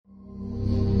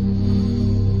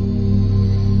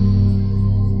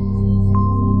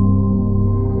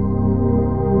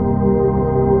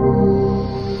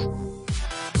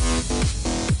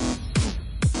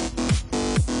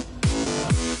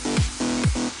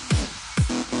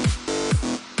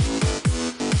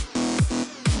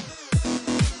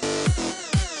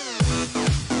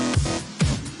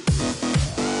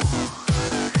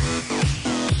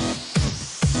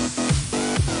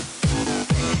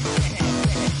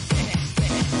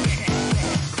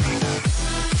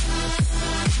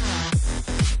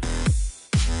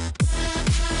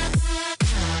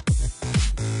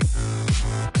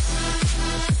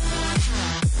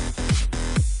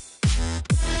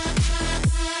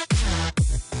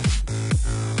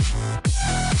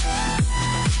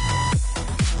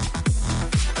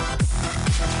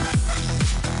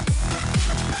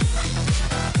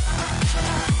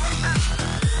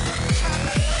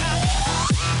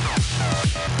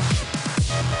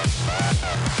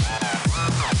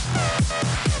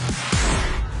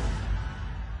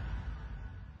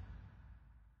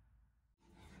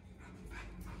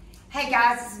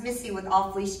Missy with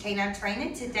Off Leash K9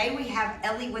 Training. Today we have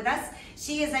Ellie with us.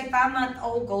 She is a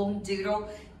 5-month-old golden doodle.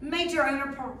 Major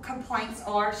owner complaints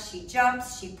are she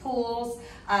jumps, she pulls,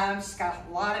 she's got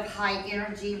a lot of high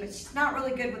energy, but she's not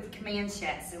really good with the commands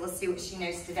yet. So let's see what she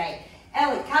knows today.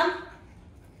 Ellie, come.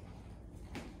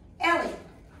 Ellie,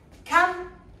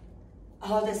 come.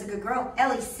 Oh, that's a good girl.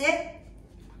 Ellie, sit.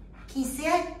 Can you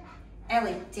sit?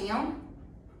 Ellie, down.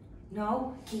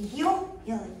 No. Can you heel?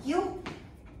 Ellie, heel.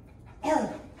 Ellie.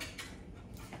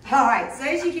 All right, so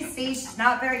as you can see, she's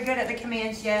not very good at the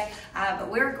commands yet,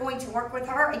 but we're going to work with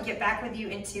her and get back with you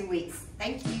in 2 weeks.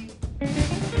 Thank you.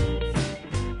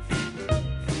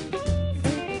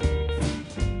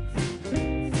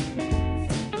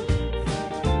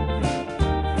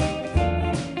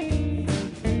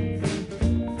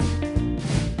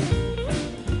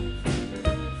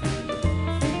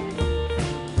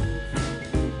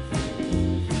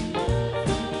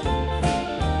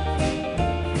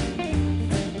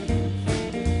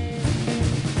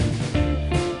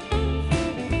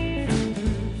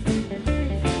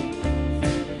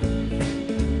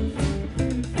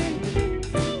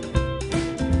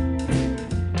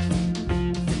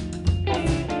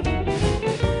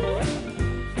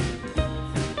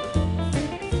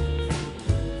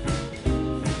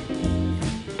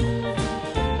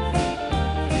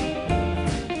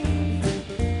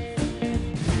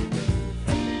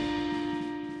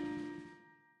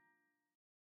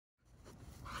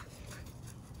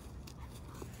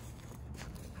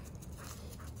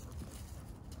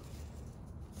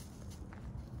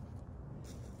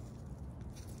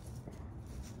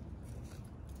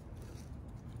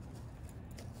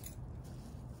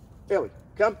 Ellie,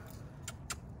 come.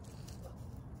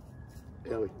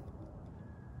 Ellie.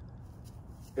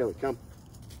 Ellie, come.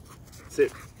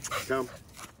 Sit. Come.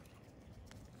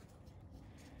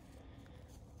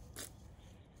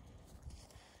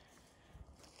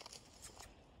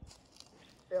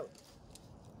 Ellie.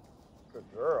 Good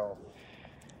girl.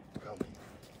 Come.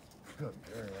 Good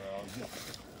girl.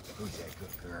 Who's that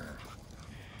good girl?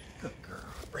 Good girl.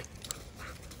 Break.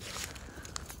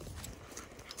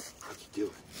 What you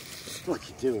doing? What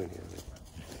you doing here?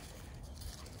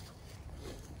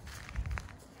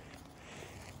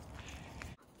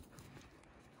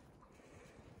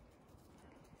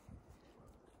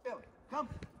 Ellie, come.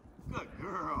 Good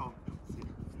girl.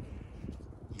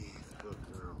 Yes, good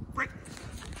girl. Break.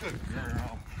 Good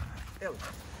girl. Ellie,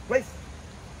 place.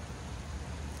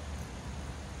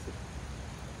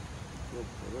 Good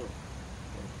girl.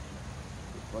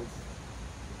 Good place.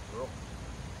 Good girl.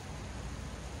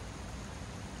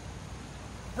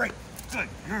 Break. Good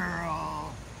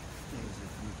girl. There's a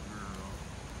good girl.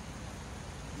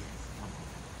 Yes, come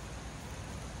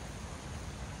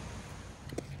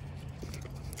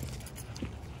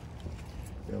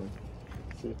on. Ellie,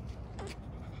 sit.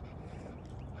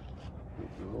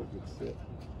 Good girl, good sit.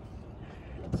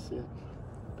 Good sit.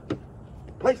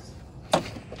 Place.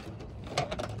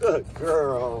 Good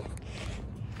girl.